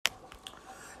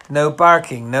No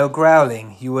barking, no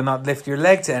growling. You will not lift your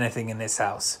leg to anything in this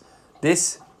house.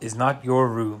 This is not your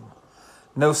room.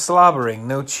 No slobbering,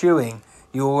 no chewing.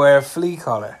 You will wear a flea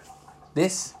collar.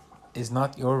 This is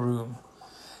not your room.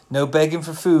 No begging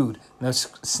for food, no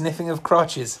sniffing of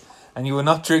crotches, and you will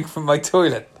not drink from my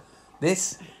toilet.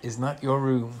 This is not your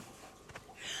room.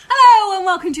 Hello and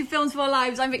welcome to Films for Our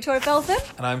Lives. I'm Victoria Feltham.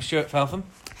 And I'm Stuart Feltham.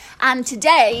 And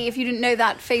today, if you didn't know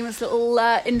that famous little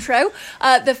intro,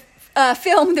 the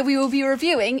film that we will be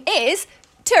reviewing is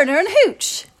Turner and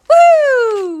Hooch.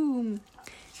 Woo!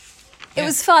 It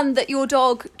was fun that your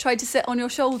dog tried to sit on your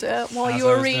shoulder while you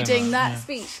were reading that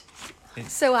speech.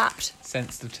 It's so apt.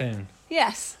 Sensitive tune.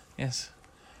 Yes. Yes.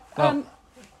 Well,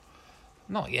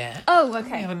 not yet. Oh,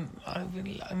 okay. I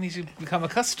need to become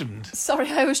accustomed.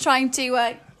 Sorry, I was trying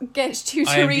to get you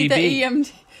to read the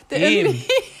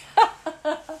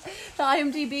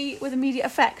IMDb with immediate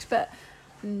effect, but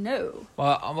no.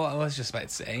 Well, what I was just about to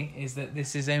say is that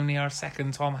this is only our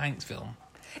second Tom Hanks film.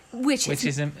 Which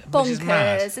is bonkers,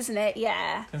 mad. Isn't it?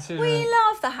 Yeah. Considering we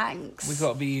love the Hanks. We've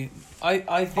got to be...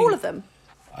 I think... All of them.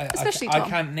 Especially Tom. I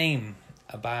can't name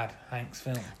a bad Hanks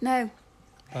film. No.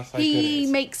 That's how good it is.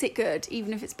 Makes it good,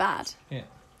 even if it's bad. Yeah.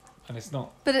 And it's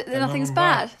not... But nothing's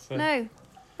bad. So. No.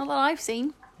 Not that I've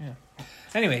seen. Yeah.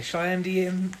 Anyway, shall I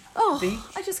IMDb?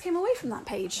 Oh, I just came away from that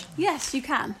page. Yes, you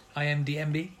can.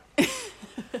 IMDb?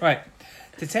 Right.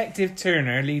 Detective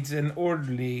Turner leads an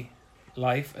orderly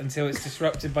life until it's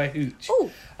disrupted by Hooch,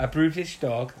 a brutish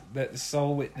dog that's the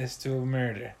sole witness to a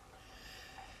murder.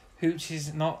 Hooch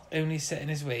is not only set in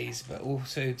his ways, but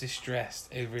also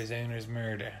distressed over his owner's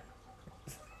murder.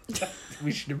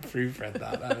 We should have proofread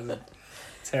that. That was a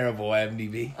terrible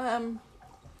IMDb.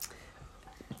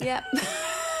 Yeah.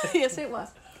 Yes, it was.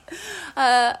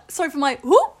 Sorry for my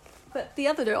whoop, but the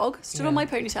other dog stood on my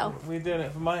ponytail. We're doing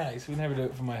it for my house. We never do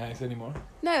it for my house anymore.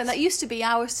 No, and that used to be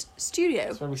our studio.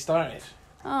 That's where we started.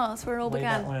 Oh, that's where it all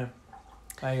began. Back when.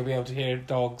 Now you'll be able to hear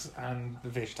dogs and the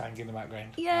fish tank in the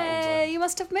background. Yeah, you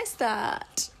must have missed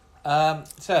that.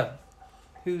 So,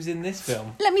 who's in this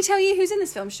film? Let me tell you who's in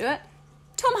this film, Stuart.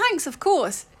 Tom Hanks, of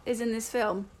course, is in this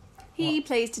film. He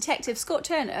plays Detective Scott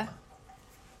Turner.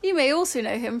 You may also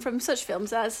know him from such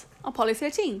films as Apollo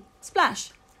 13, Splash,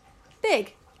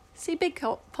 Big, see Big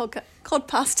Podcast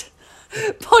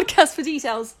for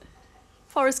details,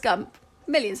 Forrest Gump,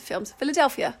 millions of films,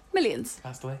 Philadelphia, millions.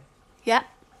 Castaway. Yeah.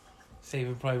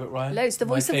 Saving Private Ryan. Loads. The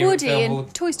voice of Woody in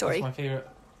Toy Story. That's my favourite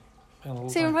film of all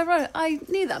Saving time. Private Ryan. I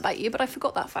knew that about you, but I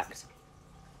forgot that fact.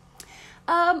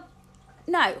 Now,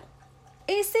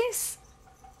 is this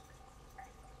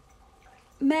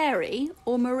Mary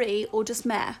or Marie or just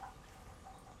Mare?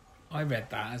 I read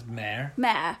that as Mare.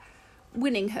 Mare.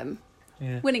 Winningham.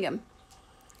 Yeah. Winningham.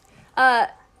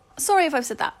 Sorry if I've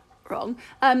said that wrong.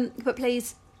 But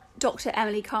plays Dr.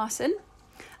 Emily Carson.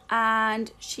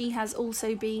 And she has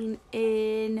also been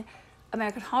in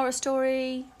American Horror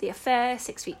Story, The Affair,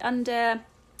 6 Feet Under,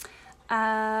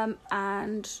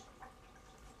 and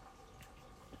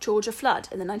Georgia Flood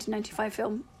in the 1995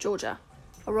 film Georgia,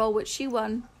 a role which she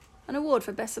won an award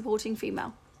for Best Supporting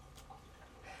Female.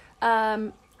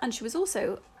 And she was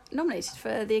also nominated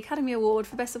for the Academy Award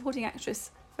for Best Supporting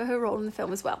Actress for her role in the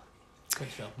film as well.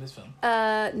 Which film? This film?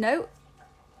 No.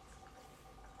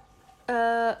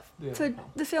 For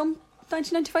the film,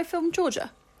 1995 film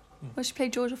Georgia, where she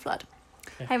played Georgia Flood.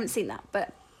 Okay. I haven't seen that,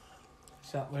 but...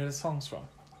 Is that where the song's from?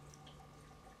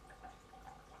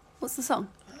 What's the song?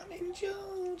 I'm in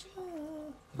Georgia.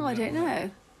 Oh, I don't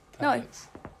know. No,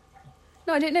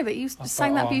 I don't know, but you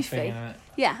sang that beautifully.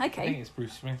 Yeah, okay. I think it's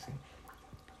Bruce Springsteen.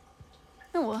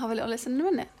 Oh, we'll have a little listen in a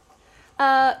minute.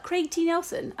 Craig T.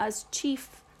 Nelson as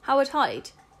Chief Howard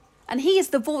Hyde, and he is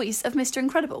the voice of Mr.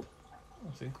 Incredible.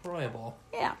 That's incredible.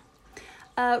 Yeah.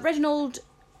 Reginald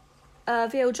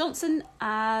V.O. Johnson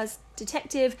as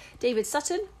Detective David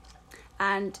Sutton,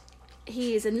 and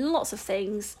he is in lots of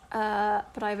things,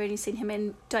 but I've only seen him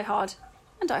in Die Hard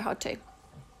and Die Hard 2.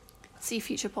 See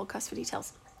future podcasts for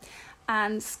details.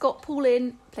 And Scott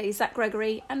Paulin plays Zach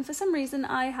Gregory, and for some reason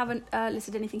I haven't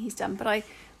listed anything he's done, but I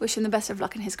wish him the best of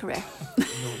luck in his career.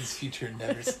 Know his future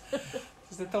endeavours.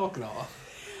 Is the dog not?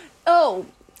 Oh,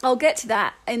 I'll get to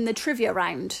that in the trivia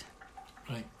round.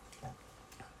 Right.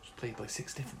 It's played by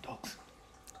 6 different dogs.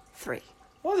 3.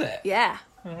 Was it? Yeah.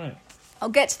 All right. I'll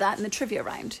get to that in the trivia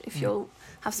round, if you'll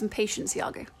have some patience,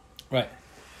 Iago. Right.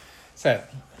 So,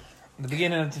 the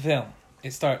beginning of the film,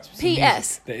 it starts with some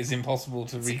P.S. music that is impossible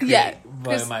to recreate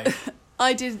by mouth.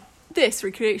 I did this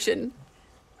recreation.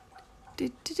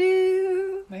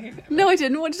 Do. No, I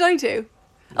didn't. What did I do?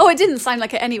 Oh, it didn't sound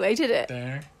like it anyway, did it?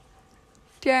 There.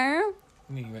 There.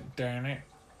 And then you went, darn it.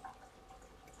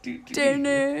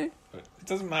 Turner. It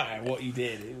doesn't matter what you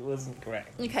did. It wasn't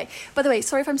correct. Okay. By the way,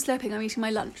 sorry if I'm slurping. I'm eating my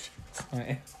lunch.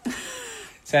 Right.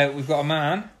 So we've got a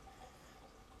man,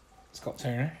 Scott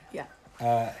Turner. Yeah.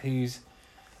 Who's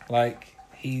like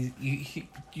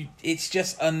it's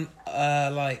just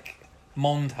like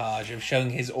montage of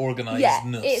showing his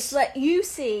organisedness. Yeah. It's like you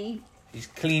see. He's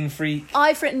clean freak.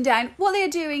 I've written down what they're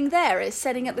doing there is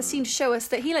setting up the scene to show us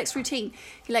that he likes routine.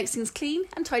 He likes things clean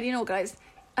and tidy and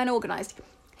organised.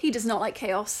 He does not like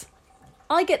chaos.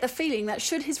 I get the feeling that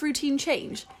should his routine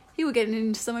change, he would get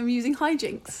into some amusing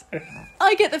hijinks.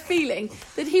 I get the feeling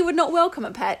that he would not welcome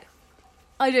a pet.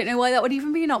 I don't know why that would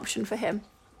even be an option for him.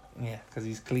 Yeah, because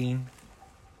he's clean.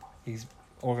 He's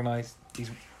organised.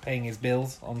 He's paying his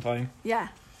bills on time. Yeah.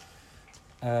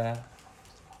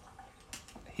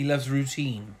 He loves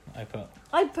routine,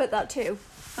 I'd put that too,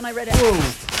 and I read it. Whoa.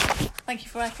 Thank you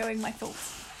for echoing my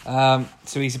thoughts.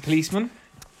 So he's a policeman.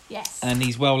 Yes. And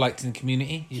he's well liked in the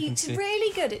community. He's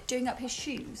really good at doing up his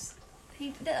shoes.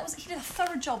 He did a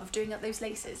thorough job of doing up those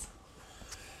laces.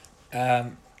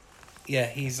 Yeah,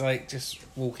 he's like just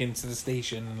walking to the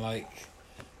station and like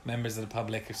members of the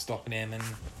public are stopping him and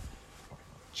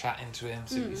chatting to him.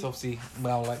 So he's obviously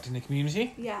well liked in the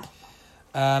community. Yeah.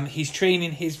 He's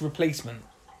training his replacement,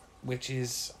 which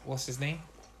is, what's his name?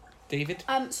 David?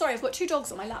 Sorry, I've got 2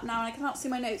 dogs on my lap now and I cannot see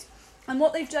my notes. And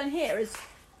what they've done here is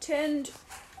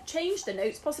changed the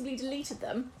notes, possibly deleted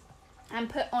them, and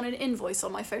put on an invoice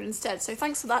on my phone instead. So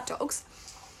thanks for that, dogs.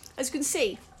 As you can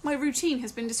see, my routine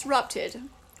has been disrupted.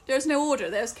 There's no order,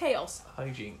 there's chaos.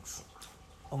 Hijinks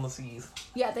on the seas.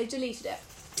 Yeah, they've deleted it.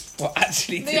 Well,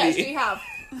 actually They actually have.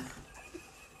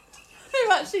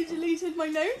 They've actually deleted my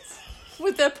notes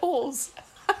with their paws.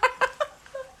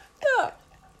 Look.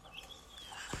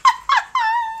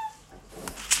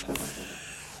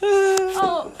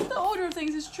 Oh, the order of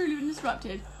things has truly been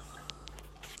disrupted.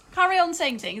 Carry on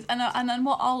saying things, and then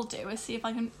what I'll do is see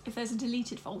if there's a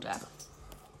deleted folder.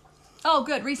 Oh,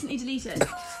 good, recently deleted.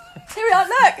 Here we are.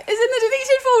 Look, it's in the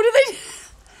deleted folder.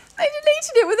 They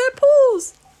deleted it with their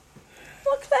paws.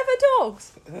 What clever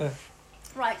dogs!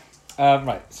 Right.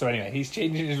 Right. So anyway, he's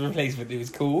changing his replacement. It was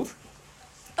called.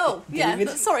 Oh yeah.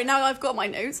 David? Sorry. Now I've got my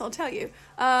notes. I'll tell you.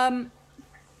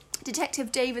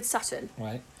 Detective David Sutton.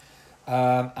 Right.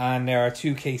 And there are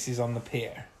 2 cases on the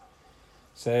pier.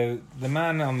 So the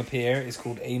man on the pier is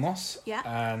called Amos. Yeah.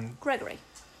 And Gregory.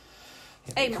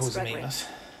 Amos Amos Gregory. Amos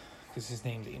because his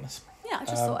name's Amos. Yeah, I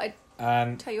just thought I'd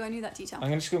And tell you I knew that detail.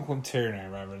 I'm just going to call him Turner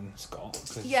rather than Scott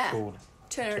because Yeah. it's called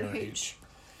Turner and Hooch.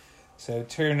 So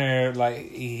Turner,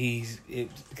 like it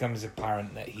becomes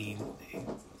apparent that he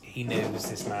knows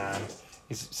this man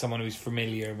is someone who's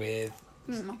familiar with,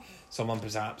 someone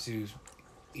perhaps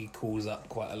he calls up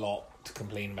quite a lot to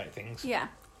complain about things. Yeah.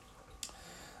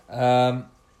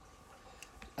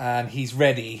 And he's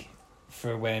ready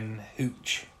for when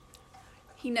Hooch.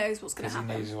 He knows what's going to happen.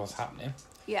 He knows what's happening.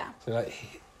 Yeah. So like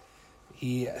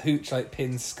Hooch like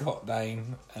pins Scott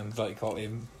down and like got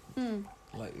him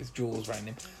like his jaws around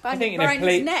him. I think around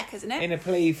his neck, isn't it? In a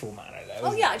playful manner though.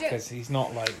 Oh yeah, I do. Because he's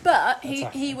not like. But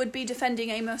he would be defending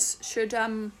Amos should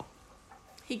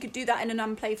he could do that in an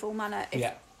unplayful manner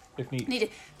if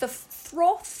needed. The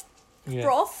froth.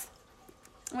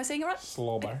 Am I saying it right?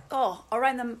 Slobber. Oh,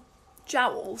 around the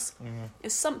jowls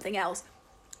is something else.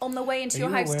 On the way into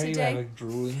your house today. You have a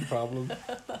drooling problem.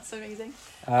 That's amazing.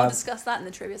 I'll discuss that in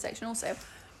the trivia section also.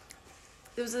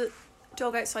 There was a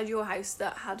dog outside your house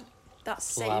that had that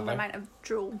same amount of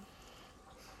drool.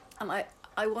 And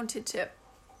I wanted to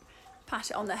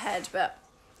pat it on the head, but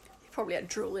he probably had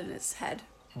drool in his head.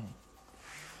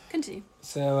 Continue.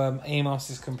 So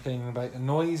Amos is complaining about the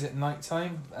noise at night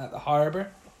time at the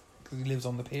harbour because he lives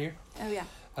on the pier. Oh yeah.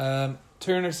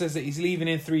 Turner says that he's leaving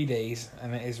in 3 days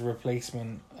and that his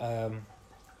replacement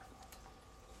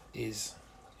is,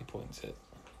 he points at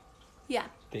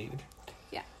David.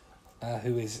 Yeah.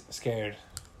 Who is scared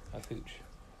of Hooch.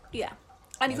 Yeah.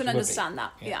 And you can understand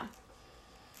that. Yeah.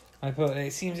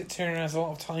 It seems that Turner has a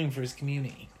lot of time for his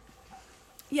community.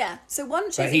 Yeah. So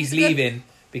once but he's leaving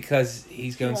because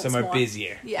he's going somewhere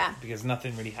busier. Yeah. Because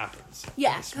nothing really happens.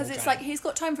 Yeah, because it's like he's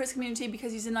got time for his community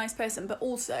because he's a nice person, but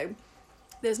also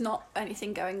there's not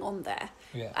anything going on there.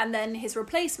 Yeah. And then his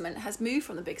replacement has moved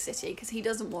from the big city because he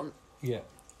doesn't want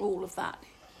all of that.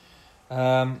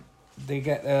 They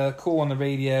get a call on the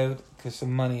radio because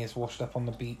some money is washed up on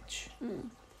the beach.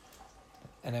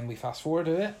 And then we fast forward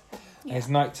to it. Yeah. It's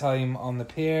night time on the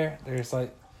pier. There's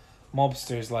like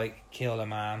mobsters like kill a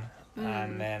man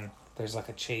and then there's like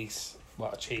a chase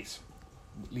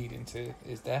leading to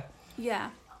his death.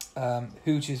 Yeah.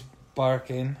 Hooch is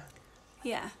barking.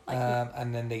 Yeah.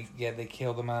 And then they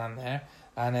kill the man there.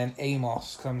 And then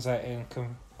Amos comes out and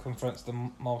confronts the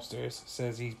mobsters,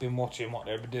 says he's been watching what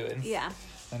they're doing. Yeah.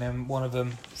 And then one of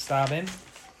them stab him.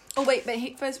 Oh, wait, but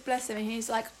first, bless him, he's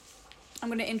like, I'm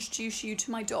going to introduce you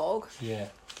to my dog. Yeah.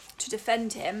 To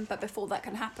defend him, but before that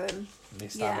can happen... They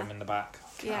stab him in the back.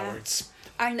 Cowards.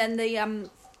 Yeah. And then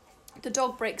the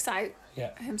dog breaks out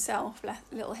himself,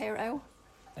 little hero.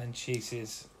 And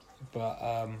chases,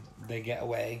 but they get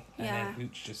away. And then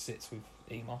Hooch just sits with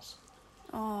Amos.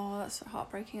 Oh, that's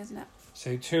heartbreaking, isn't it?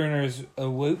 So Turner's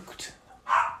awoke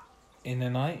in the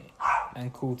night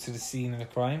and called to the scene of the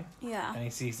crime. Yeah. And he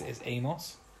sees that it's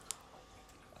Amos.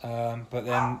 But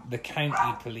then the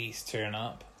county police turn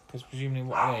up, because presumably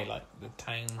what are they, like the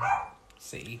town,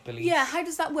 city police? Yeah, how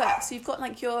does that work? So you've got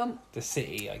like the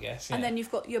city, I guess. Yeah. And then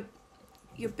you've got your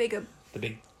bigger...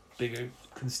 The bigger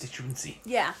constituency.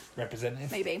 Yeah.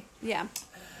 Representative. Maybe, yeah.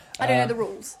 I don't know the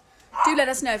rules. Do let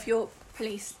us know if you're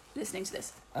police listening to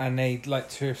this. And they like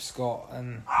turf Scott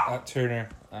and Turner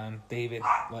and David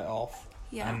like off.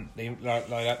 Yeah. And they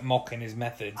like mocking his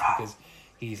methods because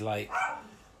he's like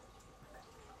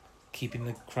keeping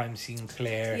the crime scene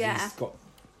clear. Yeah. He's got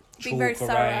being very chalk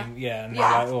thorough. around. Yeah, and they're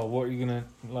like, oh, what are you gonna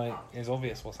like? It's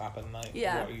obvious what's happened. Like,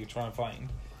 what are you trying to find?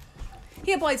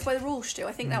 He abides by the rules, Stu.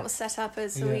 I think that was set up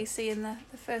as we see in the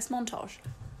first montage.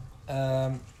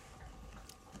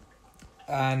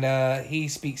 And he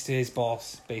speaks to his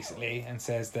boss, basically, and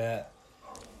says that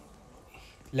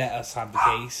let us have the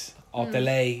case. I'll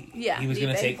delay. Yeah, he was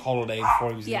going to take holiday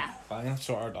before he was but I'm going to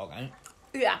sort our dog out.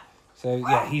 Yeah. So,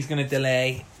 he's going to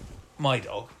delay my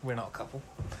dog. We're not a couple.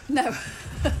 No.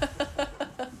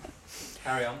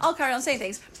 Carry on. I'll carry on saying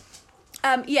things.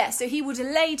 So he will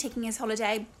delay taking his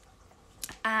holiday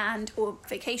or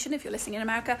vacation if you're listening in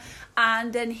America,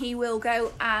 and then he will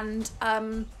go and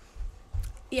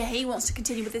he wants to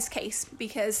continue with this case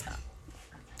because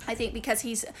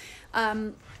he's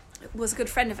was a good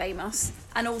friend of Amos,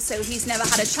 and also he's never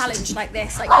had a challenge like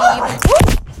this. Like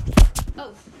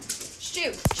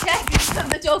Stu, check that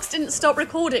the dogs didn't stop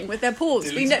recording with their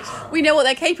paws. We know what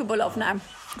they're capable of now.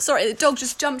 Sorry, the dog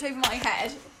just jumped over my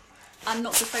head and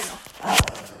knocked the phone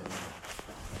off.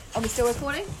 Are we still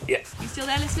recording? Yeah. You still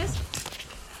there, listeners?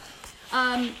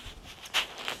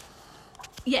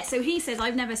 So he says,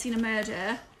 I've never seen a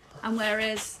murder, and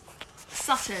whereas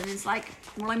Sutton is like,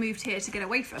 well, I moved here to get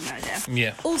away from murder.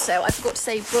 Yeah. Also, I forgot to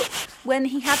say, but when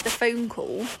he had the phone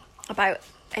call about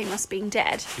Amos being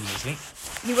dead, He was asleep.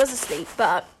 He was asleep,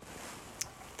 but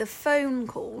the phone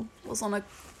call was on a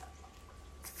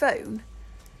phone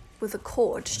with a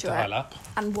cord to it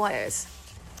and wires.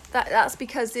 That's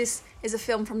because this is a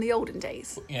film from the olden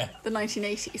days. Yeah. The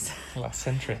 1980s. Last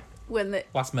century.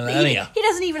 Last millennia. He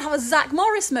doesn't even have a Zach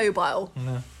Morris mobile.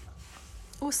 No.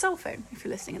 Or cell phone, if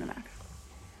you're listening in America.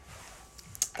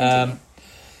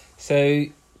 So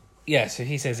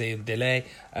he says he'll delay.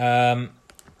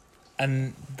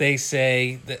 And they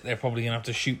say that they're probably going to have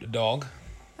to shoot the dog.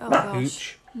 Oh,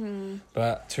 gosh. Hooch.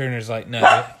 But Turner's like,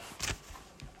 no.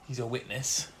 He's a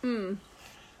witness. Mm.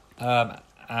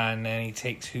 And then he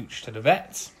takes Hooch to the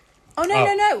vet. Oh,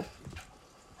 no.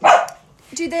 What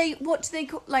do they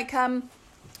call, like, I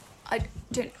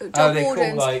don't, dog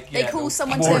wardens, they call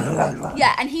someone to,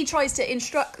 and he tries to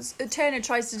instruct, Turner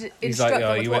tries to instruct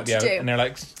them with what to do. And they're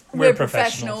like, we're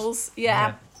professionals.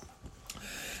 Yeah.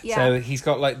 So he's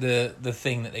got like the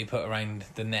thing that they put around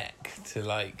the neck to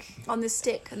like... on the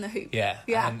stick and the hoop. Yeah.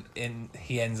 And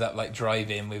he ends up like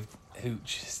driving with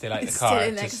Hooch still out the car. Still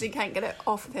in there because he can't get it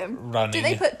off of him. Running. Did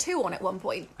they put 2 on at one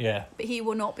point? Yeah. But he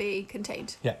will not be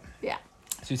contained. Yeah. Yeah.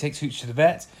 So he takes Hooch to the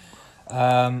vet.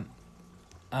 And...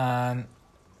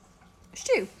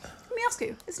 Stu, let me ask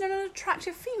you, is there an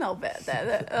attractive female vet there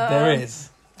that... there is.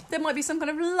 There might be some kind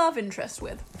of love interest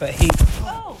with. But he...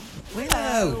 Oh.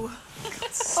 Willow.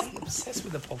 So obsessed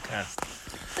with the podcast.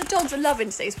 The dogs are loving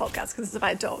today's podcast because it's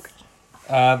about a dog.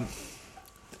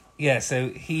 So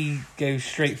he goes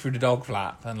straight through the dog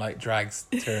flap and like drags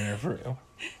Turner through.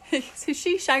 So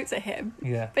she shouts at him.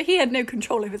 Yeah. But he had no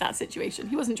control over that situation.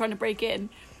 He wasn't trying to break in.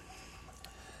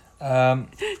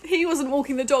 He wasn't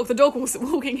walking the dog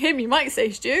wasn't walking him, you might say,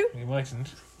 Stu. He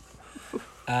mightn't.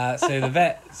 So the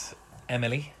vet,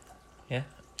 Emily, yeah?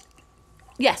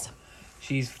 Yes.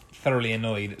 She's thoroughly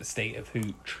annoyed at the state of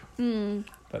Hooch.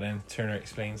 But then Turner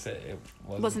explains that it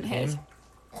wasn't his. him,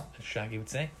 as Shaggy would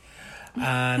say.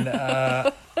 And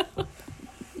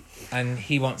and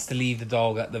he wants to leave the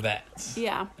dog at the vet's.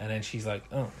 Yeah. And then she's like,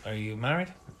 oh, are you married?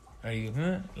 Are you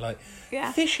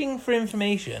yeah. fishing for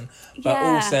information? But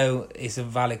also it's a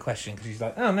valid question because she's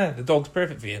like, oh no, the dog's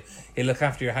perfect for you. He'll look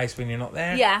after your house when you're not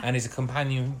there. Yeah. And he's a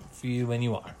companion for you when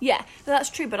you are. Yeah, that's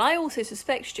true. But I also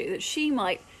suspect, Stu, that she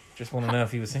might Just want to know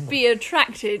if he was single. Be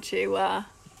attracted to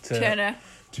Turner.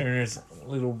 Turner's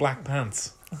little black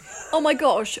pants. Oh my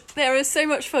gosh, there is so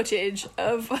much footage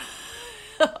of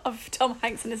of Tom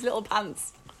Hanks in his little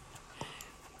pants.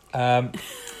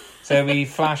 So we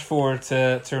flash forward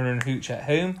to Turner and Hooch at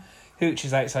home. Hooch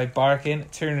is outside barking.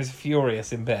 Turner's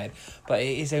furious in bed, but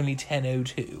it is only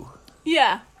 10:02.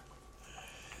 Yeah.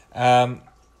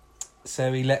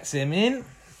 So he lets him in,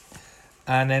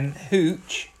 and then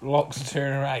Hooch locks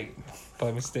Turner out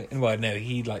by mistake. Well, no,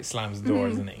 he like slams the door,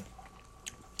 doesn't he?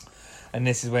 And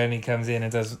this is when he comes in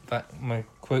and does my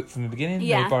quote from the beginning.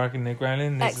 Yeah. No barking, no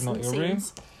growling. This Excellent is not your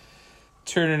scenes. room.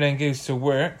 Turner then goes to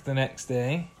work the next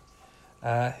day.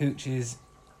 Hooch is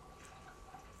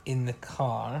in the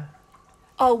car.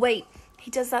 Oh wait, he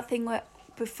does that thing where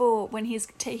before when he's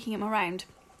taking him around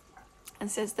and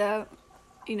says all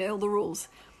the rules.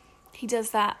 He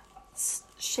does that,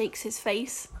 shakes his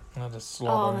face. Oh, the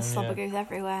slobber. Oh, the slobber goes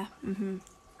everywhere. Mm-hmm.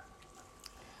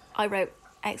 I wrote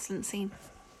excellent scene.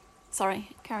 Sorry,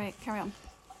 carry on.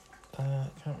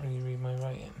 Can't really read my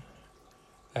writing.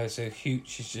 Oh, so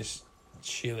Hooch is just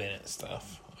chewing at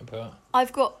stuff.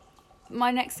 I've got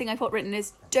my next thing I've got written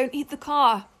is don't eat the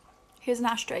car. Here's an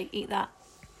ashtray. Eat that.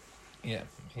 Yeah,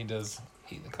 he does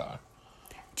eat the car.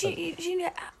 Do you know,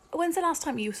 when's the last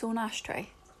time you saw an ashtray?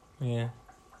 Yeah,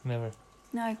 never.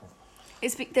 No,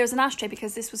 there's an ashtray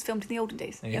because this was filmed in the olden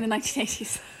days in the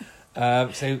 1980s.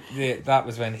 That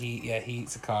was when he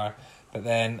eats a car. But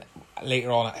then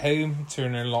later on at home,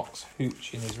 Turner locks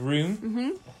Hooch in his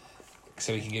room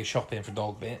so he can go shopping for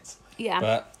dog bits.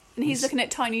 Yeah, and he's looking at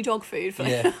tiny dog food.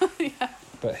 Yeah.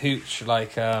 But Hooch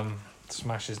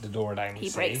smashes the door down. He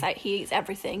breaks out. He eats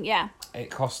everything. Yeah.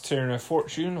 It costs Turner a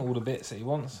fortune, all the bits that he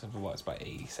wants. It's about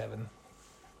 $87,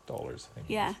 I think.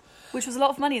 Yeah, which was a lot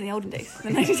of money in the olden days,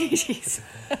 in the 1980s.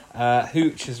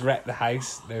 Hooch has wrecked the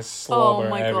house. There's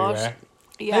slobber everywhere. Gosh.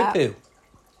 Yeah. No poo.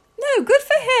 No, good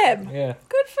for him. Yeah.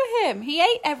 Good for him. He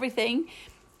ate everything.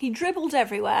 He dribbled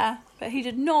everywhere, but he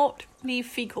did not leave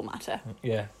fecal matter.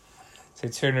 Yeah. So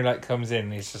Turner comes in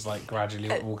and he's just gradually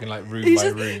walking room by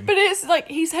room. But it's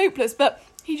he's hopeless, but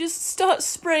he just starts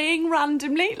spraying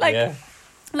randomly.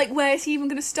 Where is he even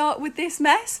going to start with this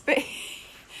mess? But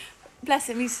bless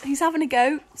him, he's having a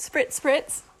go.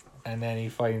 Spritz. And then he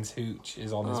finds Hooch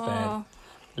is on his bed,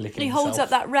 licking himself. He holds up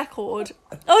that record.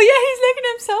 Oh yeah, he's licking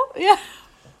himself. Yeah.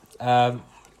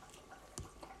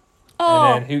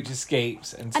 And then Hooch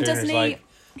escapes, and Turner's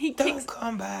he don't kicks,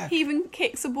 come back. He even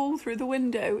kicks a ball through the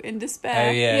window in despair.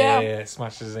 Oh yeah.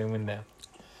 Smashes his own window.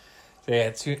 So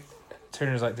yeah,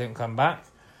 Turner's don't come back.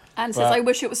 And says, I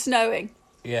wish it was snowing.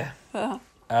 Yeah.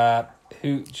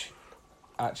 Hooch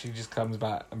actually just comes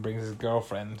back and brings his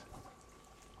girlfriend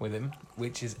with him,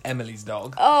 which is Emily's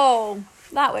dog. Oh,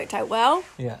 that worked out well.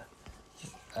 Yeah.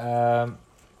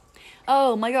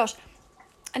 Oh my gosh.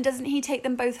 And doesn't he take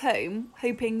them both home,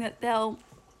 hoping that they'll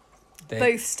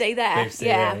both stay there?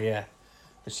 Yeah.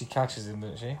 But she catches him,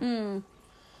 doesn't she?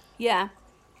 Yeah.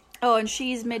 Oh, and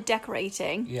she's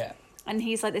mid-decorating. Yeah. And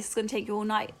he's like, this is going to take you all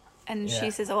night. And she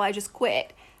says, oh, I just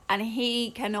quit. And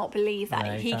he cannot believe that.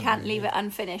 No, he can't leave it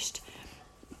unfinished.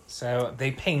 So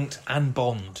they paint and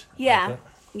bond. Yeah.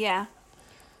 Yeah.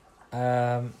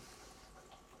 And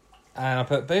I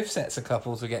put both sets of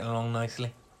couples are getting along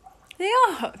nicely. They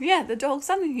are. Yeah, the dogs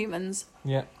and the humans.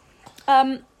 Yeah.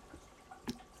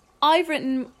 I've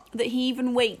written that he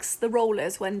even wakes the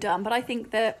rollers when done, but I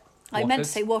think that I meant to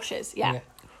say washes. Yeah.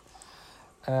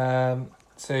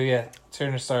 So yeah,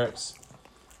 Turner starts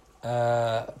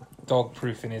dog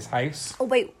proofing his house. Oh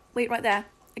wait right there,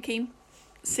 Akeem.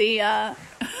 See,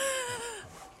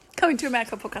 Coming to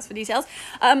America podcast for details.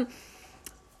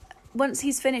 Once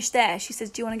he's finished there, she says,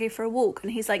 "Do you want to go for a walk?"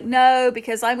 And he's like, "No,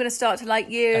 because I'm going to start to like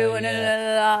you." And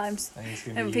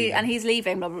he's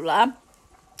leaving. Blah blah blah.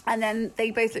 And then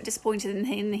they both look disappointed, and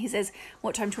he says,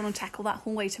 "What time do you want to tackle that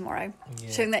hallway tomorrow?"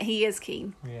 Yeah. Showing that he is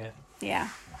keen. Yeah.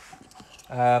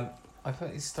 I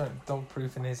thought he started dog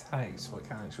proofing his house, but I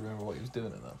can't actually remember what he was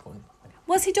doing at that point.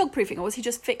 Was he dog proofing, or was he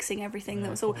just fixing everything that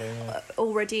was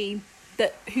already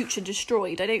that Hooch had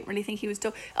destroyed? I don't really think he was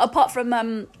apart from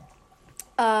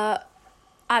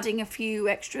adding a few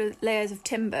extra layers of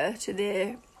timber to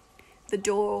the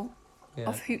door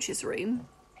of Hooch's room.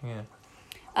 Yeah.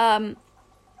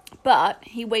 But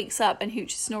he wakes up and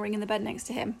Hooch is snoring in the bed next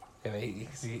to him. Yeah, he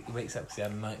wakes up because he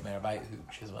had a nightmare about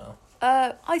Hooch as well.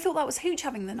 I thought that was Hooch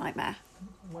having the nightmare.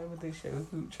 Why would they show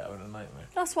Hooch having a nightmare?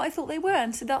 That's what I thought they were,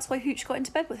 and so that's why Hooch got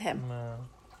into bed with him. No.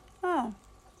 Oh.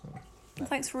 Well,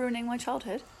 thanks for ruining my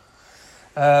childhood.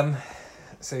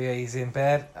 So yeah, he's in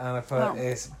bed, and I put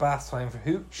it's bath time for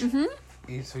Hooch. Mm-hmm.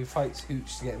 he fights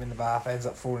Hooch to get him in the bath, ends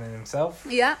up falling in himself.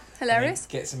 Yeah, hilarious.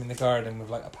 Gets him in the garden with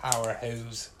like a power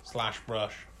hose /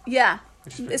 brush. Yeah,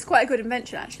 it's quite a good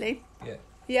invention actually. Yeah.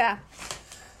 Yeah.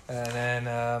 And then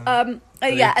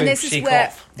and this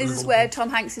is where Tom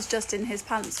Hanks is just in his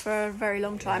pants for a very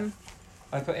long time.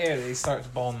 I put here that they start to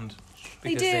bond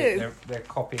because they're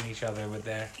copying each other with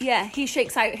their he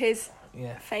shakes out his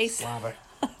face. Slather.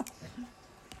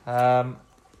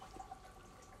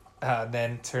 And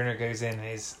then Turner goes in and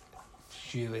his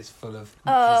shoe is full of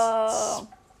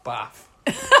bath.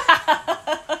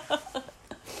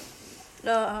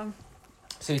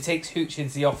 So he takes Hooch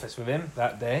into the office with him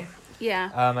that day. Yeah.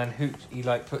 And Hooch, he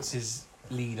like puts his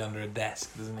lead under a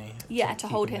desk, doesn't he? Yeah, to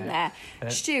hold him there.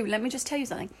 Stu, let me just tell you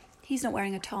something. He's not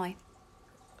wearing a tie.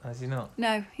 Is he not?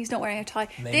 No, he's not wearing a tie.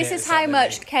 This is how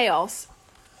much chaos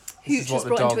Hooch has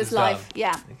brought into his life.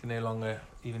 Yeah. He can no longer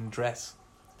even dress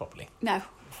properly. No.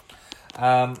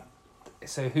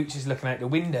 So Hooch is looking out the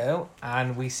window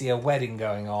and we see a wedding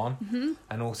going on,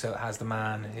 and also it has the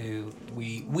man who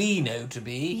we know to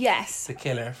be the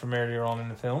killer from earlier on in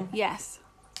the film. Yes.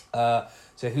 So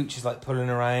Hooch is like pulling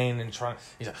around and trying.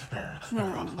 He's like,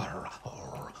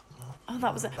 oh,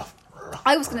 that was it.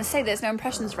 I was going to say there's no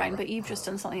impressions round, but you've just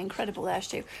done something incredible there,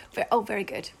 Stu. Very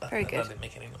good, very good. I didn't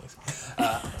make any noise.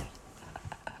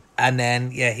 And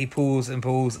then he pulls and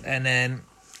pulls, and then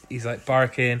he's like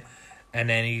barking. And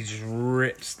then he just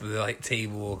rips the like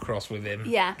table across with him.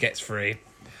 Yeah. Gets free.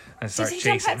 And starts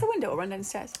chasing. Does he jump out the window or run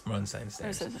downstairs? Runs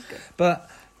downstairs. Oh, so that's good. But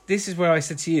this is where I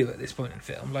said to you at this point in the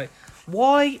film, like,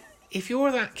 why, if you're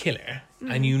that killer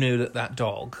and you know that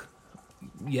dog,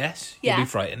 yes, you'll be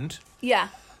frightened. Yeah.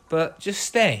 But just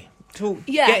stay. Talk.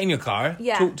 Yeah. Get in your car.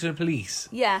 Yeah. Talk to the police.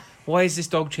 Yeah. Why is this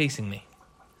dog chasing me?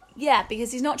 Yeah,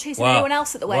 because he's not chasing anyone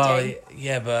else at the wedding.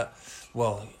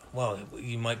 Well,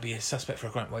 you might be a suspect for a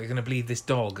crime. Well, you're going to believe this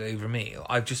dog over me.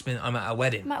 I'm at a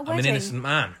wedding. I'm an innocent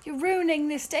man. You're ruining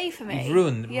this day for me. You've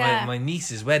ruined my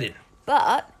niece's wedding.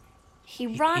 But he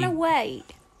ran away.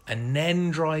 And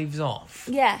then drives off.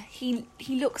 Yeah, he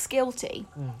looks guilty.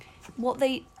 What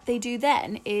they do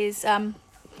then is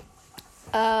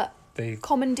they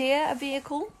commandeer a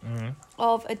vehicle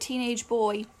of a teenage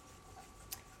boy.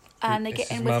 And they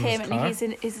get in with him, and it's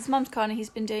his mum's car, and he's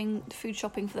been doing food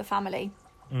shopping for the family.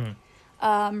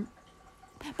 But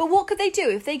what could they do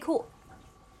if they caught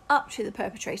up to the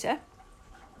perpetrator,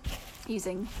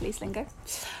 using police lingo?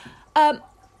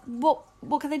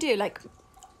 What can they do? Like,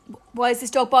 why is this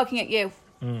dog barking at you?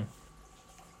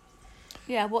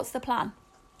 Yeah, what's the plan?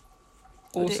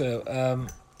 Also,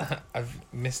 I've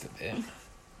missed it there.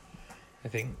 I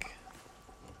think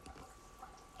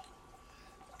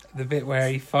the bit where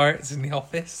he farts in the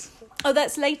office. Oh,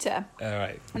 that's later. All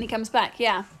right. When he comes back,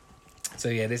 yeah. So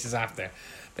this is after.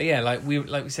 But like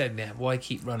we said, why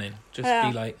keep running? Just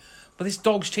be like, but this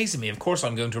dog's chasing me. Of course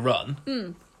I'm going to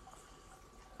run.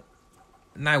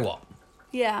 Now what?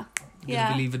 Yeah. You're going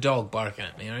to believe a dog barking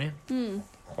at me, are you?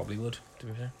 Probably would, to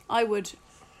be fair. I would,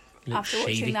 after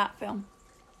watching that film.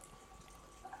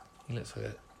 He looks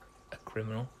like a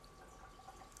criminal.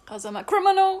 Because I'm a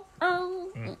criminal.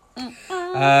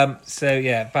 So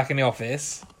back in the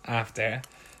office after,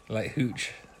 like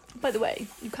Hooch. By the way,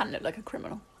 you can look like a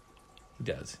criminal. He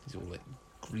does. He's all like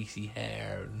greasy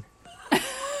hair and.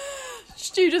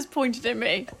 Stu just pointed at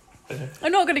me.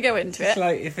 I'm not going to go into it. It's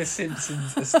like if a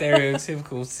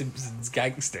stereotypical Simpsons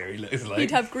gangster he looks like.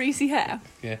 He'd have greasy hair.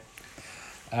 Yeah.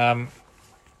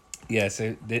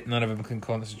 So none of them can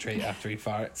concentrate after he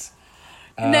farts.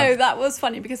 No, that was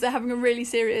funny because they're having a really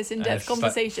serious, in-depth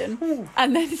conversation. Like,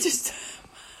 and then just...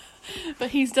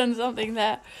 but he's done something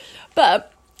there.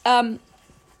 But, when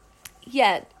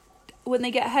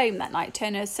they get home that night,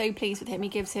 Turner's so pleased with him, he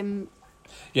gives him...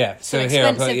 Yeah, so here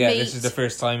I put, this is the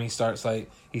first time he starts, like,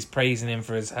 he's praising him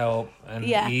for his help. And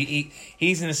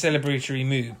he's in a celebratory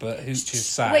mood, but Hooch is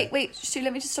sad. Wait, Stu,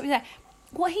 let me just stop you there.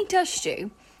 What he does, Stu,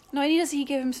 not only does he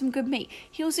give him some good meat,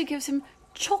 he also gives him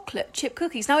chocolate chip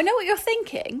cookies. Now, I know what you're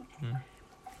thinking.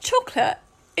 Chocolate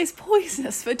is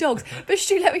poisonous for dogs. But,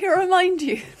 Stu, let me remind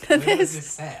you that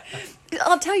this...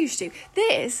 I'll tell you, Stu,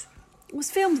 this was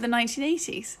filmed in the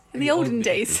 1980s, in the olden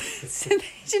days. So they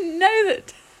didn't know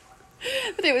that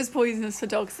it was poisonous for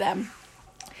dogs then.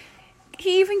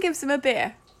 He even gives them a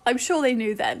beer. I'm sure they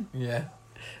knew then. Yeah.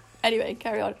 Anyway,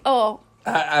 carry on. Oh.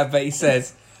 I bet he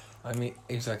says,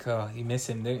 he's like, oh, you miss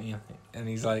him, don't you? And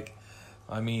he's like,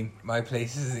 my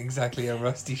place is exactly a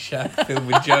rusty shack filled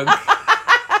with junk.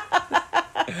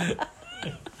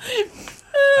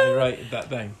 I wrote that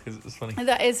down because it was funny.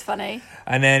 That is funny.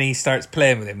 And then he starts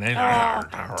playing with him.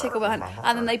 Tickle behind.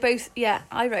 And then they both,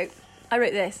 I wrote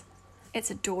this.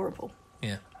 It's adorable.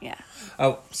 Yeah. Yeah.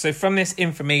 Oh, so from this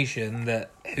information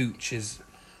that Hooch has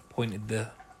pointed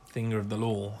the finger of the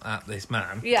law at this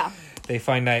man, Yeah. they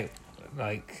find out,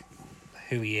 like,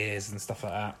 who he is and stuff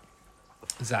like that.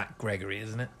 Zach Gregory,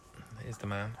 isn't it? Is the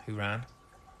man who ran.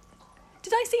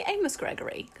 Did I see Amos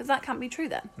Gregory? Because that can't be true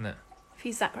then. No. If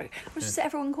he's Zach Gregory. Was just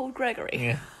everyone called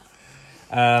Gregory?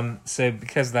 Yeah. So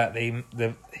because of that,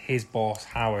 his boss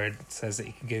Howard says that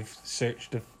he can go search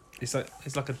the. It's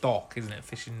like a dock, isn't it? A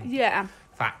fishing Yeah.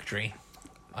 factory.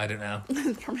 I don't know.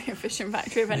 It's probably a fishing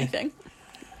factory, if anything.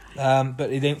 But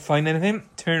they don't find anything.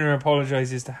 Turner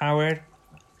apologises to Howard.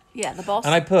 Yeah, the boss.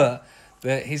 And I put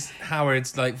that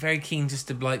Howard's like very keen just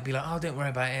to like be like, oh, don't worry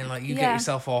about it. And, like, you get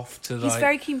yourself off to like. He's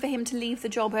very keen for him to leave the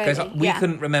job early. Because we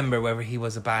couldn't remember whether he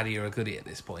was a baddie or a goodie at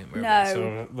this point. No.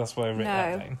 So that's why I wrote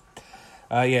that down.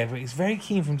 But he's very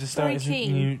keen for him to start his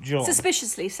new job.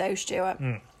 Suspiciously so, Stuart.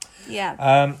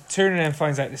 Yeah. Turner then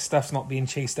finds out this stuff's not being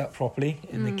chased up properly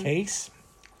in the case.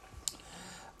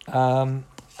 But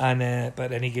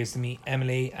then he goes to meet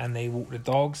Emily and they walk the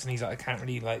dogs and he's like, I can't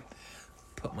really like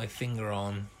put my finger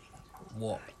on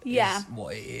what it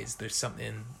is. There's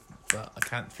something, but I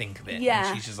can't think of it. Yeah.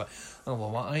 And she's just like, oh, well,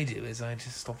 what I do is I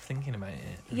just stop thinking about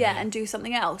it. And do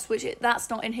something else, that's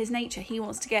not in his nature. He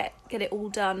wants to get it all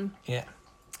done. Yeah.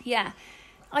 Yeah.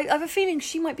 I have a feeling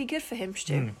she might be good for him,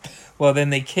 Stu. Well, then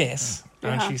they kiss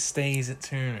and she stays at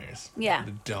Turner's. Yeah.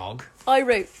 The dog. I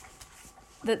wrote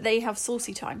that they have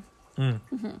saucy time.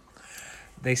 Mm-hmm.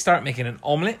 They start making an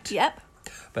omelette. Yep.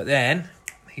 But then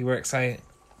he works out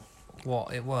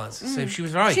what it was. So she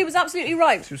was right. She was absolutely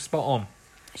right. She was spot on.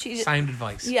 Sound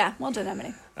advice. Yeah, well done,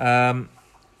 Emily.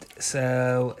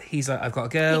 So he's like, I've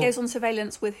got to go. He goes on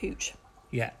surveillance with Hooch.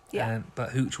 Yeah. But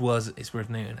Hooch was, it's worth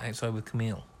noting, outside with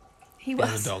Camille. He the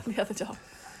was. Other dog. The other dog.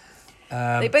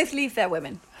 They both leave their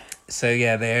women. So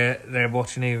yeah, they're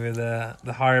watching over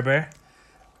the harbour.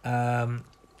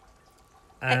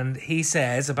 And he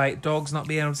says about dogs not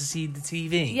being able to see the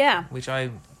TV. Yeah. Which I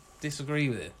disagree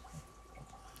with.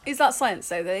 Is that science,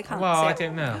 though, that they can't see it? I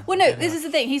don't know. Well, no, this is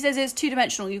the thing. He says it's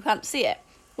two-dimensional, you can't see it,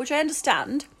 which I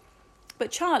understand.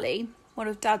 But Charlie, one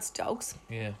of Dad's dogs,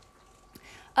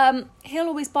 he'll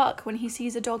always bark when he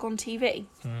sees a dog on TV.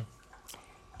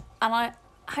 And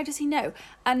how does he know?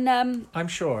 And I'm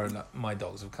sure that my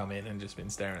dogs have come in and just been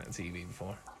staring at the TV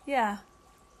before. Yeah.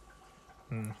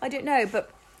 I don't know,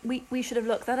 but we should have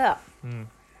looked that up.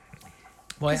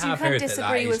 Well, I have you can't heard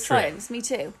disagree that with is true. science. Me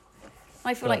too.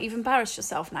 I feel like you've embarrassed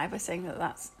yourself now by saying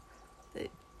that's. Well,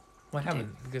 I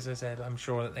haven't, because I said I'm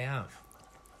sure that they have.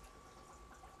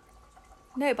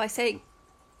 No, by saying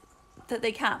that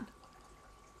they can.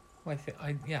 Well,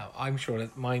 I'm sure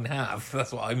that mine have.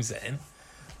 That's what I'm saying.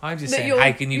 I'm just But saying,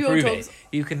 how can you your prove dogs- it?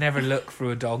 You can never look through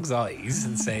a dog's eyes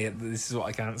and say, this is what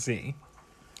I can't see.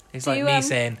 It's Do like you, me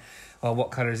saying, well,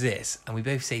 what colour is this? And we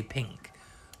both say pink.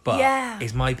 But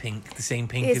is my pink the same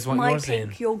pink as what my you're pink,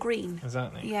 saying? you're green.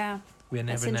 Exactly. Yeah. We'll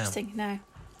That's never know. interesting.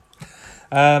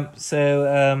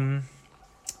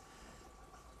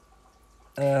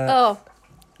 No.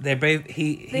 They're both.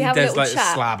 He have a does little like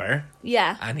chat. a slabber,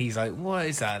 Yeah. and he's like, "What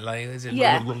is that? Like, is it?"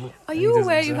 Yeah. And Are he you does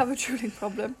aware it you himself. have a drooling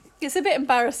problem? It's a bit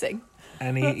embarrassing.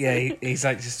 And he's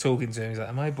like just talking to him. He's like,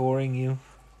 "Am I boring you?"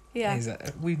 Yeah. And he's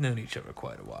like, "We've known each other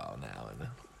quite a while now, and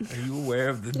are you aware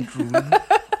of the drooling?"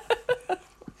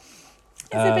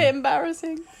 It's a bit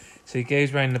embarrassing. So he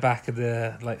goes round the back of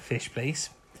the like fish place,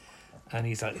 and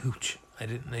he's like, "Hooch, I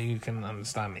didn't know you can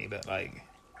understand me, but like."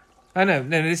 Oh no,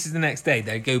 this is the next day.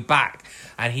 They go back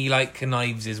and he like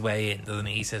connives his way in, doesn't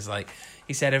he? He says like,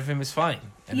 he said everything was fine.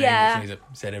 And then he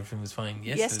said everything was fine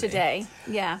yesterday.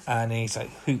 Yeah. And he's like,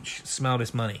 Hooch, smell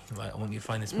this money. Like, I want you to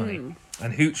find this money.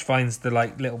 And Hooch finds the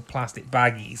like little plastic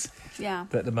baggies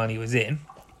that the money was in.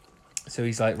 So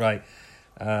he's like, right,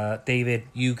 David,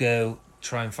 you go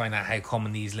try and find out how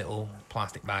common these little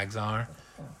plastic bags are,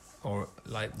 or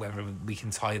like whether we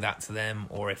can tie that to them,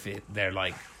 or if they're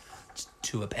like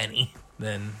to a penny,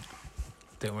 then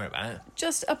don't worry about it.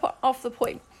 Just off the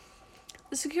point,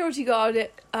 the security guard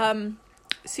at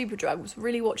Superdrug was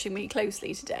really watching me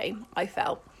closely today, I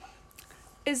felt.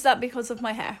 Is that because of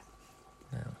my hair?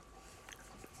 No.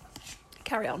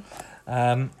 Carry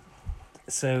on.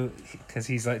 So, because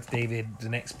he's like, David, the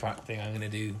next thing I'm going to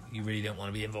do, you really don't want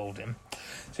to be involved in.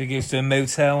 So he goes to a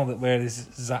motel where this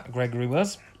Zach Gregory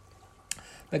was.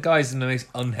 The guy's the most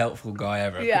unhelpful guy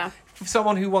ever. Yeah. For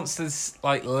someone who wants to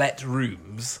like let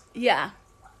rooms. Yeah.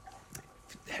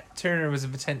 Turner was a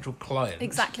potential client.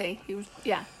 Exactly. He was.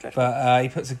 Yeah. Dreadful. But he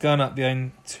puts a gun up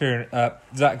behind Turner.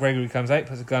 Zach Gregory comes out,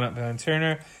 puts a gun up behind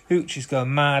Turner. Hooch is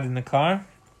going mad in the car.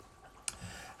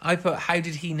 I put, how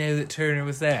did he know that Turner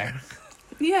was there?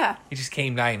 Yeah. He just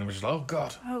came down and was just like, oh,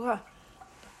 God. Oh,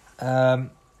 God.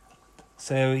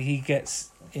 So he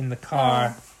gets in the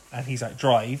car and he's like,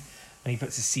 drive. And he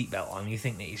puts his seatbelt on. You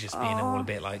think that he's just being all a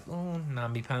bit like, oh,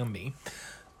 namby-pamby.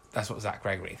 That's what Zach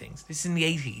Gregory thinks. This is in the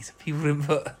 80s. People didn't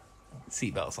put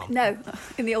seatbelts on. No,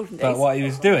 in the olden days. But what he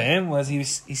was doing was he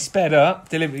sped up,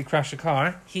 deliberately crashed the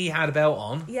car. He had a belt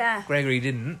on. Yeah. Gregory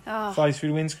didn't. Oh. Flies through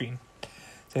the windscreen.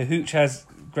 So Hooch has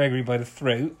Gregory by the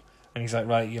throat. And he's like,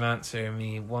 right, you'll answer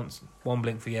me once, 1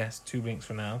 blink for yes, 2 blinks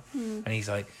for no. And he's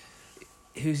like,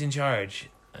 who's in charge?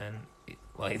 And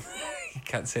like, he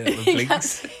can't say that with blinks. He can't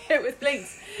say it with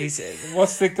blinks. He said,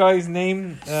 what's the guy's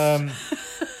name?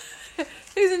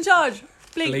 Who's in charge?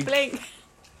 Blink.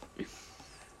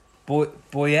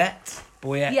 Boyette?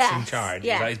 Boyette's Yes, in charge.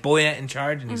 yeah. He's like, is Boyette in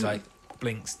charge? And he's like,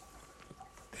 blinks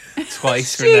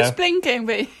twice for Stu's no. blinking,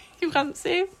 but you can't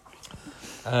see.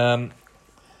 But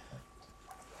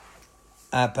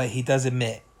he does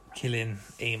admit killing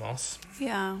Amos.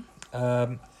 Yeah.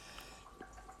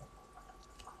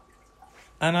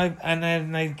 And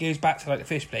then it goes back to like the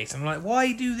fish place. I'm like,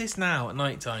 why do this now at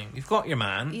night time? You've got your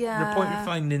man. Yeah. Report your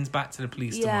findings back to the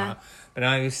police tomorrow. But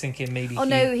I was thinking maybe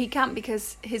no, he can't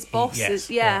because his boss is.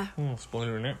 Yeah. Oh,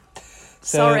 spoiler alert.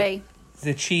 So Sorry.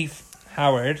 The chief,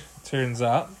 Howard, turns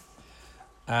up.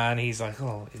 And he's like,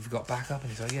 oh, have you got backup? And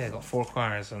he's like, yeah, I got 4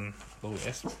 cars and all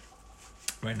this.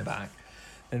 Right in the back.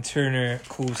 Then Turner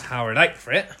calls Howard out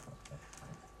for it.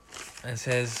 And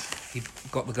says he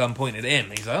got the gun pointed at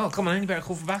him. He's like, oh, come on, you better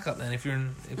call for backup then if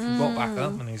you've got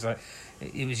backup. And he's like,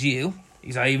 it was you.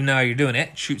 He's like, even now you're doing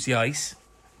it. Shoots the ice.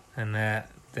 And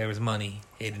there was money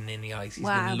hidden in the ice. He's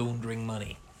been laundering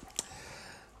money.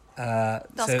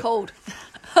 That's cold.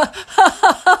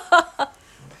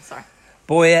 Sorry.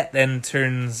 Boyette then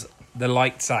turns the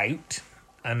lights out.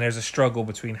 And there's a struggle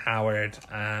between Howard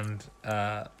and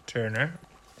Turner.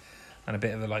 And a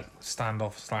bit of a like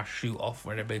standoff / shoot off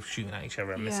where they're both shooting at each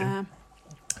other and missing.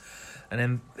 And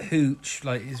then Hooch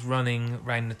like is running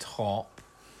round the top,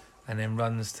 and then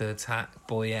runs to attack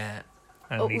Boyette.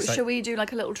 And shall we do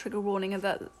like a little trigger warning of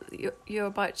that you're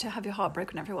about to have your heart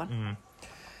broken, everyone?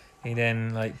 He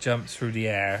then like jumps through the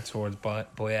air towards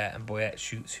Boyette, and Boyette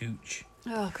shoots Hooch.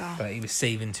 Oh God! But he was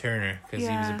saving Turner because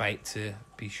he was about to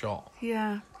be shot.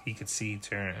 Yeah. He could see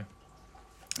Turner.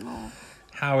 Oh.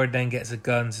 Howard then gets a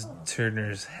gun to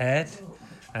Turner's head,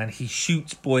 and he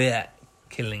shoots Boyette,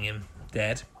 killing him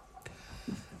dead.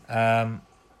 And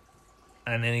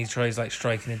then he tries like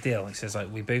striking a deal. He says like,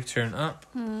 we both turned up.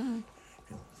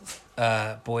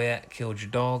 Boyette killed your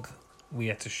dog. We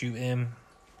had to shoot him.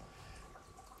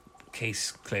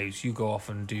 Case closed. You go off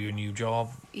and do your new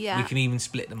job. Yeah. We can even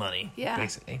split the money. Yeah.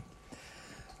 Basically.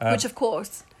 Which of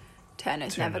course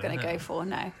Turner's never going to go for.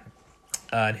 No.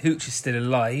 And Hooch is still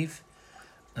alive.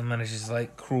 And manages to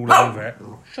like crawl over,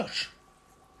 shush,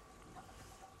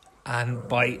 and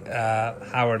bite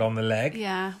Howard on the leg.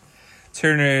 Yeah.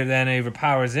 Turner then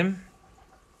overpowers him,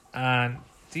 and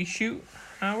do you shoot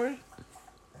Howard?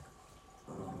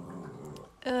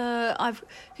 I've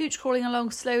Hooch crawling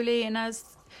along slowly, and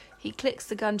as he clicks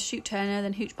the gun to shoot Turner,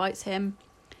 then Hooch bites him,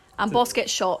 and Boss gets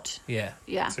shot. Yeah.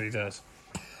 So he does.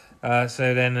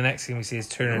 So then the next thing we see is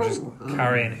Turner just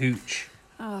carrying Hooch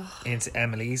into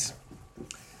Emily's.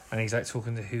 And he's like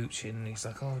talking to Hooch, and he's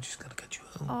like, oh, just gotta get you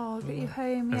home. Oh, get you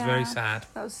home, That's very sad.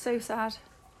 That was so sad.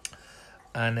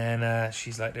 And then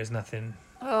she's like, there's nothing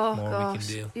more we can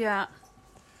do. Yeah.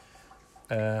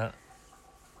 And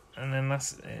then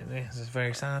that's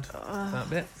very sad, that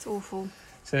bit. It's awful.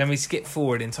 So then we skip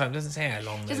forward in time. It doesn't say how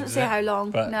long. Doesn't say how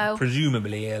long, but no.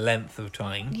 Presumably a length of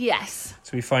time. Yes.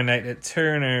 So we find out that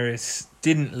Turner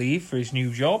didn't leave for his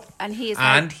new job. And he is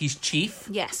he's chief.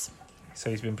 Yes. So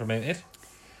he's been promoted.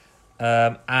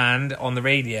 And on the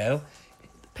radio,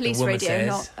 police radio,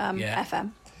 says, not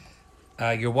FM.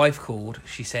 Your wife called.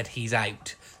 She said he's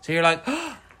out. So you're like,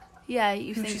 oh, yeah,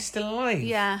 you think she's still alive?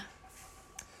 Yeah.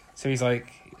 So he's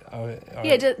like,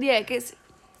 it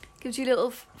gives you a little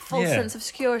false sense of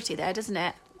security there, doesn't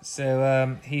it?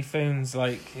 So he phones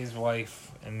like his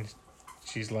wife, and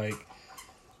she's like,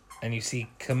 and you see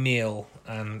Camille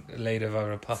and a load of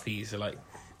other puppies are like.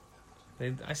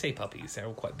 I say puppies, they're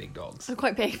all quite big dogs. They're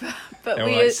quite big, but they're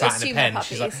we like assume they're puppies.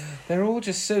 She's like, they're all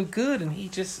just so good, and he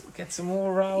just gets them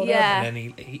all riled up. And then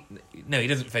he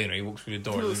doesn't phone her, he walks through the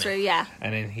door. Yeah.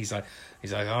 And then he's like,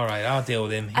 all right, I'll deal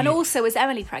with him. And also, is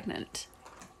Emily pregnant?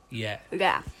 Yeah.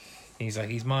 Yeah. He's like,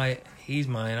 he's mine,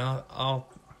 I'll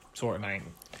sort him out.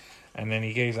 And then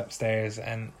he goes upstairs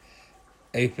and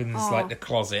opens like the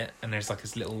closet, and there's like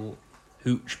this little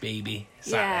Hooch baby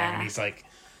sat there, and he's like,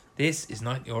 this is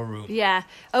not your room. Yeah.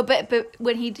 Oh, but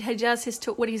when he does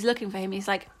when he's looking for him, he's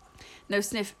like, No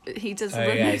sniff. He does Oh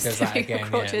the yeah, no he does that sniffing again. Yeah,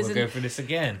 crotches we'll go for this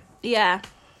again. yeah.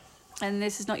 And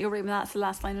this is not your room. That's the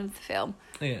last line of the film.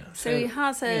 Yeah. So he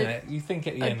has a Yeah, you think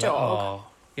at the end, dog. like, oh,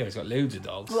 yeah, he's got loads of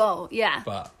dogs. well, yeah,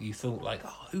 But you thought like,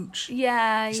 oh, Hooch.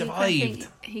 yeah. He you kinda think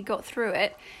survived. he got through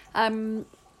it.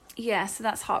 Yeah. So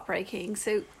that's heartbreaking.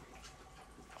 So.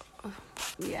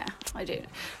 Yeah, I do.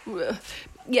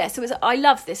 Yeah, so I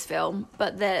love this film,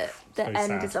 but the very end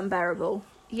sad. is unbearable.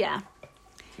 Yeah.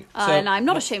 So, And I'm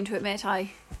not ashamed to admit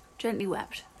I gently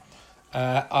wept.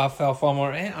 I fell far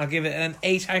more in. I'll give it an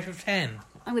 8 out of 10.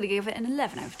 I'm going to give it an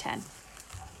 11 out of 10.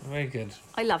 Very good.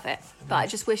 I love it, but I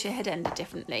just wish it had ended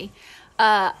differently.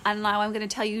 And now I'm going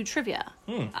to tell you trivia,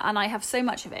 and I have so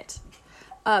much of it.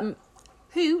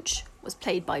 Hooch was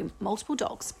played by multiple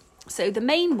dogs. So the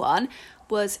main one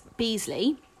was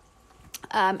Beasley,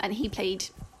 and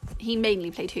he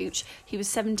mainly played Hooch. He was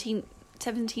 17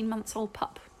 months old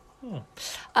pup.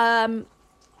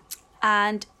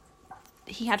 And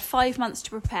he had 5 months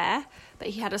to prepare, but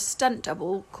he had a stunt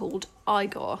double called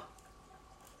Igor.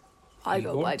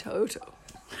 Igor by Toto.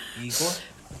 Igor?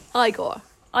 Igor.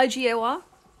 I-G-O-R?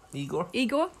 Igor?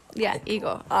 Igor? Yeah,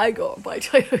 Igor. Igor by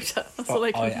Toyota. That's all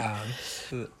I can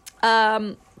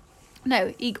am.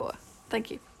 No, Igor.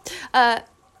 Thank you. Yeah,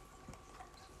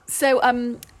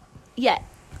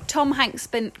 Tom Hanks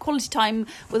spent quality time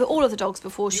with all of the dogs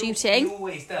before shooting. He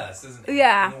always does, doesn't he?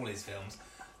 Yeah. In all his films.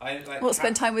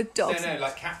 Spend time with dogs? No,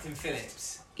 like Captain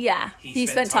Phillips. Yeah, he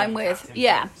spent time with. Captain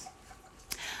Yeah.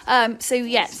 Phillips. So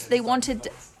yes, they wanted to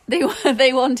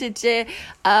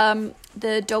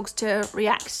the dogs to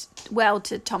react well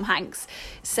to Tom Hanks.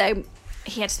 So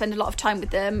he had to spend a lot of time with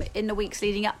them in the weeks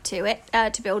leading up to it,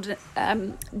 to build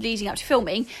leading up to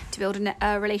filming, to build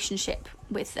a relationship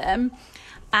with them.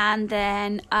 And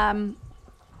then and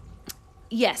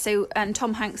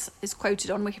Tom Hanks is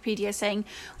quoted on Wikipedia saying,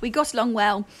 "We got along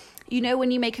well. You know, when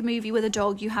you make a movie with a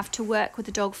dog, you have to work with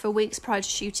the dog for weeks prior to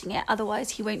shooting it.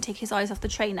 Otherwise, he won't take his eyes off the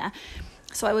trainer.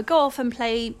 So I would go off and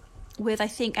play with, I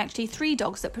think, actually 3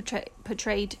 dogs that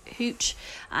portrayed Hooch.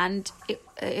 And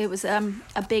it was a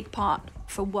big part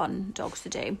for one dog to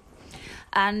do.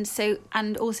 And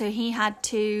also he had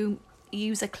to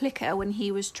use a clicker when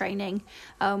he was training,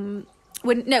 when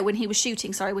he was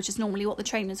shooting, which is normally what the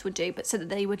trainers would do, but so that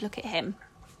they would look at him.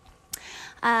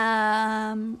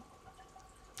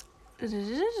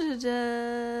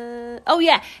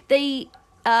 They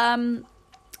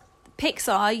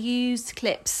Pixar used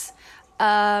clips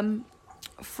from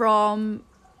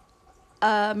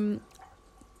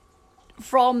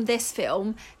this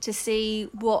film to see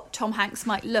what Tom Hanks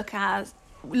might look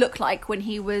like when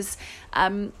he was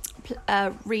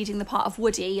reading the part of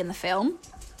Woody in the film.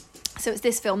 So it's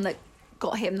this film that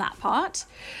got him that part.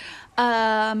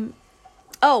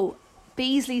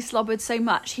 Beasley slobbered so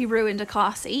much he ruined a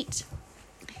car seat.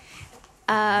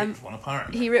 Ripped one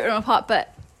apart. He ripped one apart,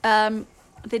 but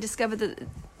they discovered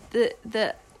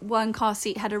that one car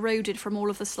seat had eroded from all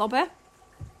of the slobber.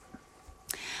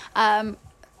 I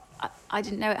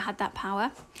didn't know it had that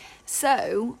power.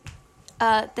 So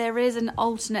there is an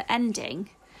alternate ending.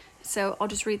 So I'll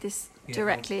just read this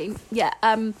directly.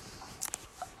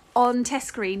 On test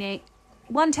screening,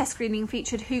 one test screening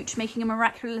featured Hooch making a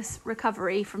miraculous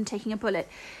recovery from taking a bullet.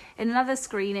 In another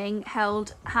screening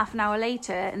held half an hour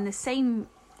later in the same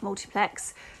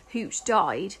multiplex, Hooch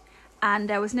died, and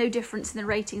there was no difference in the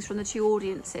ratings from the two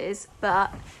audiences,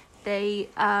 but the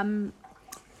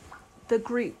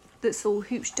group that saw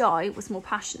Hooch die was more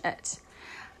passionate,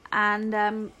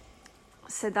 and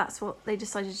so that's what they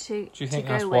decided to. Do you think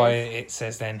go that's with. why it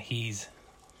says then he's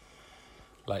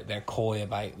like they're coy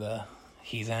about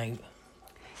he's out?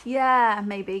 Yeah,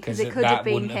 maybe because it could have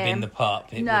been wouldn't him. have been the pup.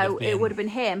 It would have been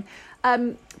him.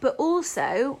 But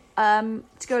also,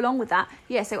 to go along with that,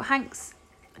 so Hanks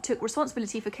took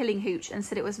responsibility for killing Hooch and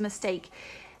said it was a mistake.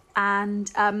 And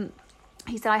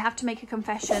he said, "I have to make a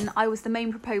confession. I was the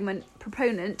main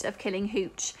proponent of killing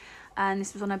Hooch." And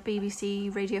this was on a BBC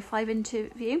Radio 5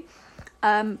 interview.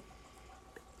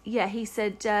 He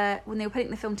said when they were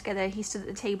putting the film together, he stood at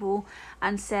the table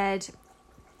and said,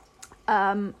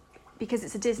 because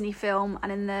it's a Disney film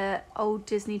and in the old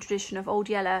Disney tradition of Old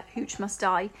Yeller, Hooch must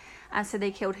die. And so they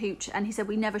killed Hooch. And he said,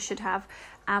 we never should have.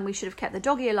 And we should have kept the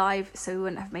doggy alive so we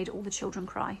wouldn't have made all the children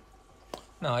cry.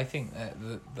 No, I think that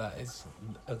is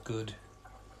a good...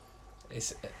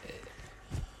 It's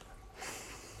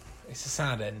a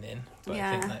sad ending. But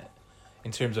I think that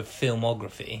in terms of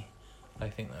filmography, I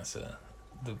think that's the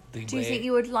Do you think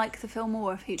you would like the film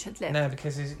more if Hooch had lived? No,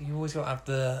 because you always got to have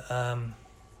the...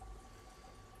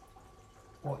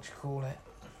 what do you call it?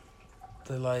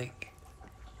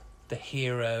 The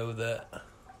hero that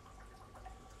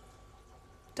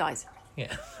dies.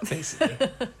 Yeah, basically.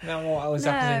 Now, what always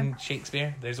happens in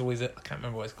Shakespeare? There's always I can't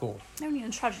remember what it's called. Only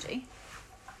in tragedy.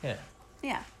 Yeah.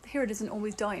 Yeah, the hero doesn't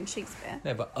always die in Shakespeare.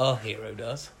 No, but a hero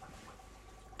does.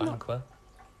 Banquo.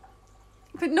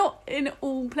 But not in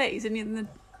all plays. And in the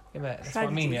Yeah, but that's what I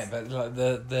mean. Yeah, but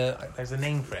like there's a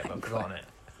name for it, but I've forgotten it.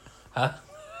 Huh?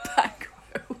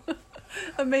 Banquo.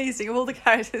 Amazing. Of all the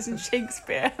characters in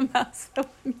Shakespeare, and that's the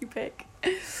one you pick.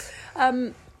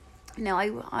 No,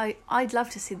 I'd love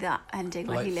to see that ending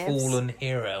where Like he lives. fallen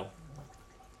hero.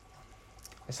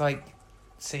 It's like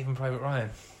Saving Private Ryan.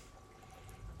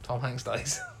 Tom Hanks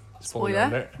dies. Spoiler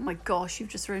alert. Oh my gosh, you've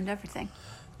just ruined everything.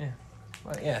 Yeah.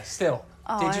 Well, yeah, still.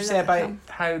 Oh, Did I you say love that about film.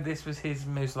 how this was his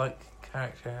most liked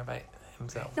character about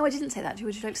himself? No, I didn't say that.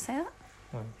 Would you like to say that?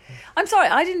 Well, I'm sorry,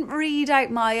 I didn't read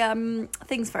out my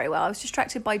things very well. I was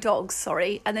distracted by dogs,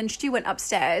 sorry. And then Stu went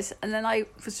upstairs, and then I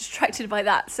was distracted by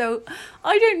that. So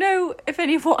I don't know if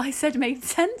any of what I said made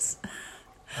sense.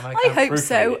 and I can't hope proofread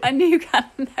so, it. and you can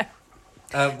know.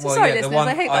 Well, sorry, yeah, the listeners, one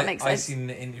I hope that makes I sense. seen in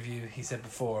the interview he said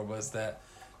before was that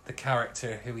the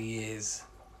character who he is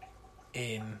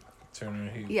in Turner and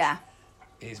Hooch Yeah.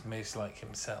 is most like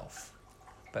himself.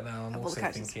 But now I'm Of all the also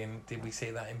characters. thinking, did we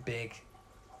say that in Big?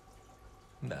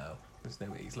 No, there's no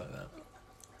way he's like that.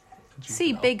 See,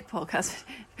 Juvenile. Big podcast.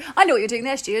 I know what you're doing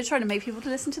there, Stu. You're trying to make people to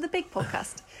listen to the Big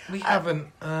podcast. We haven't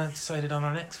decided on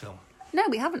our next film. No,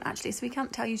 we haven't actually, so we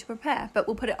can't tell you to prepare. But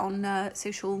we'll put it on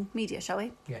social media, shall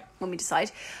we? Yeah. When we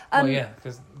decide. Well, yeah,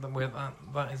 because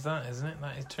that is that, isn't it?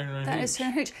 That is Turner and That Hooch. is Turner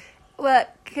and Hooch. Well,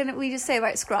 can we just say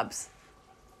about Scrubs?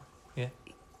 Yeah.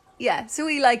 Yeah, so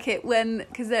we like it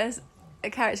because there's a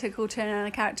character called Turner and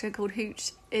a character called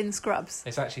Hooch in Scrubs.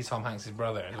 It's actually Tom Hanks'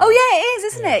 brother. as Oh, well. yeah, it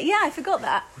is, isn't Yeah. it? Yeah, I forgot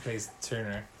that. He plays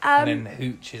Turner. Um, And then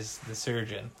Hooch is the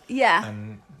surgeon. Yeah.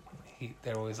 And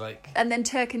they're always like, And then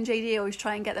Turk and JD always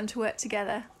try and get them to work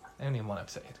together. only in one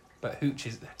episode. But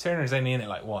Turner's only in it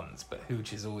like once, but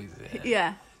Hooch is always in it.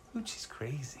 Yeah. Hooch is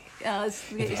crazy. Yeah,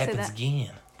 If it happens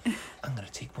again, I'm going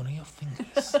to take one of your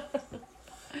fingers.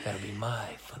 That'll be my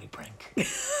funny prank.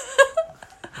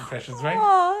 Impressions, right?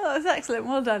 Oh, that was excellent.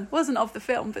 Well done. Wasn't of the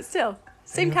film, but still.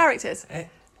 Same Anyone- characters.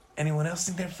 Anyone else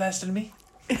think they're faster than me?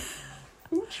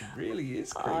 Hooch really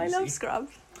is crazy. Oh, I love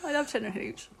Scrubs. I love Turner and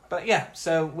Hooch. But yeah,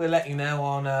 so we'll let you know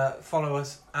on follow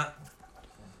us at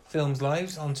Films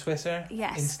Lives on Twitter,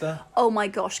 Yes. Insta. Oh my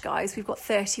gosh, guys, we've got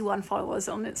 31 followers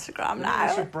on Instagram We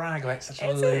now. should brag about such a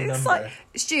It's low it's number. like,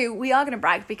 Stu, we are going to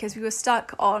brag because we were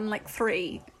stuck on like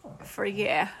 3 for a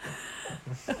year.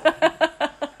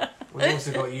 We've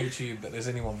also got YouTube, but there's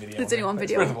only one video. There's only one But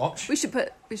video. It's worth a watch. We should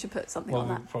put something Well, on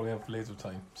we'll that. probably have loads of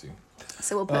time soon.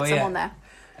 So we'll put Oh, some yeah. on there.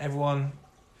 Everyone,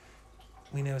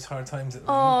 we know it's hard times at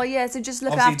the Oh moment. yeah, so just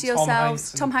look Obviously, after Tom yourselves.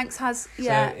 Hanks- Tom Hanks has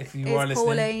So if you is are listening,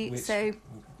 poorly, which so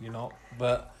you're not,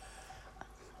 but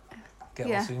get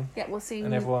well soon. yeah, we'll see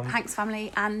And everyone- Hanks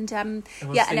family and Everyone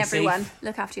yeah, stay and everyone safe,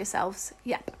 look after yourselves.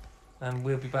 Yep, and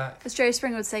we'll be back. as Jerry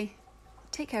Springer would say,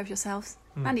 take care of yourselves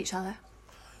Hmm. and each other.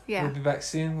 Yeah, We'll be back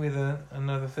soon with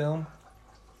another film.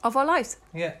 of our lives.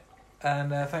 Yeah,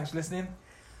 and thanks for listening.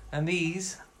 And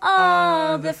these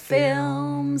Are the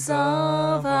films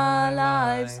of our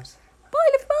lives. Bye,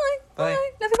 love you, bye. Bye.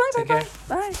 Bye, love you, bye, Take bye, care.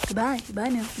 bye. Bye, goodbye, goodbye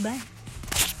now, goodbye.